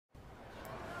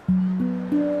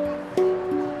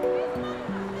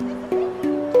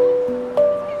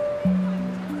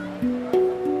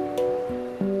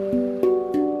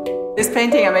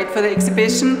painting I made for the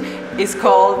exhibition is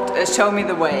called Show Me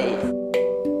the Way.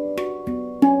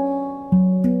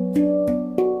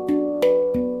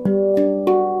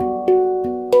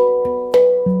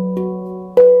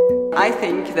 I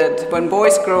think that when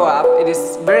boys grow up, it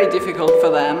is very difficult for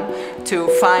them to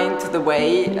find the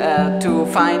way, to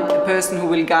find a person who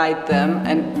will guide them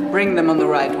and bring them on the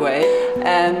right way.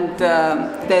 And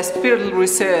there's spiritual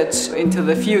research into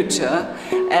the future,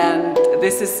 and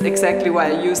this is exactly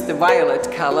why I use the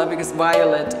violet color, because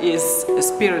violet is a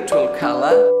spiritual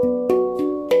color.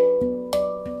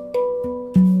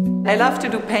 I love to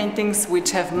do paintings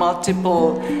which have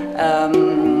multiple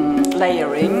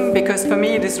layering, because for me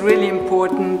it is really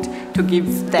important to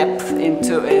give depth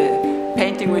into a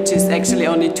painting which is actually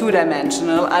only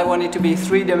two-dimensional. I want it to be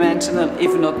three-dimensional,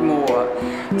 if not more.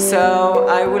 So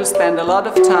I will spend a lot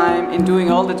of time in doing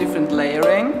all the different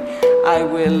layering. I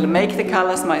will make the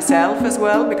colors myself as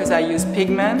well, because I use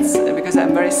pigments, because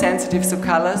I'm very sensitive to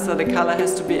colors, so the color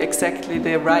has to be exactly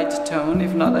the right tone,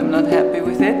 if not I'm not happy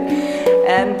with it.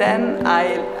 And then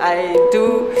I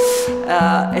do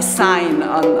a sign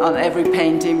on every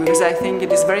painting, because I think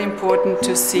it is very important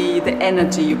to see the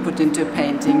energy you put into a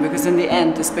painting, because in the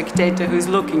end the spectator who is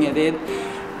looking at it,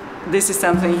 this is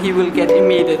something he will get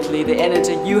immediately, the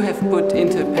energy you have put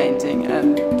into a painting,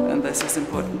 and this is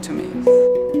important to me.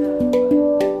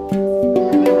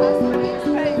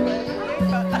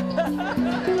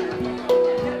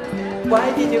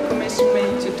 Why did you commission me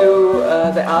to do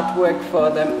the artwork for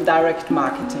the direct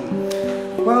marketing?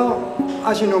 Well,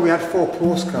 as you know, we had 4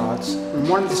 postcards, and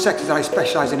one of the sectors I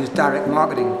specialise in is direct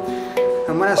marketing.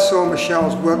 And when I saw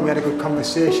Michelle's work and we had a good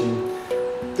conversation,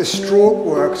 the stroke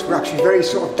works were actually very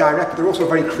sort of direct, they're also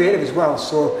very creative as well,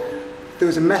 so there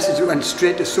was a message that went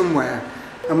straight to somewhere.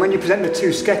 And when you presented the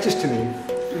 2 sketches to me,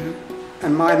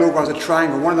 and my logo was a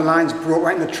triangle, one of the lines broke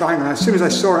right in the triangle, and as soon as I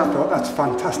saw it I thought, that's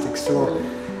fantastic. So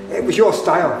it was your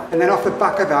style. And then off the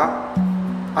back of that,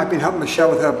 I've been helping Michelle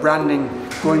with her branding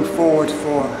going forward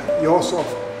for your sort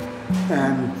of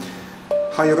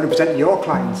how you're going to present to your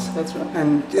clients. That's right.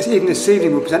 And even this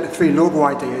evening we'll present the 3 logo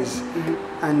ideas,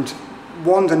 and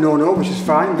one's a no-no, which is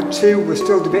fine, but 2 we're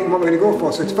still debating what we're going to go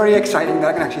for. So it's very exciting that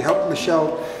I can actually help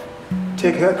Michelle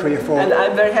take her career forward. And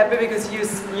I'm very happy because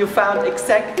you found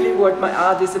exactly what my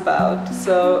art is about.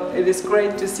 So it is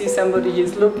great to see somebody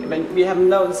who's looking. I mean, we haven't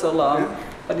known so long. Yeah.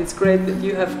 But it's great that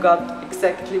you have got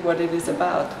exactly what it is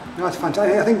about. No, it's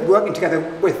fantastic. I think working together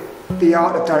with the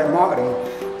art of direct marketing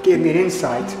gave me an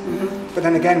insight. But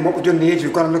then again, what we've done in the age,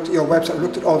 we've gone and looked at your website,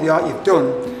 looked at all the art you've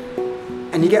done,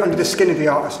 and you get under the skin of the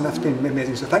artist, and that's been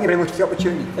amazing. So thank you very much for the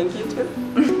opportunity. Thank you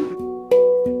too.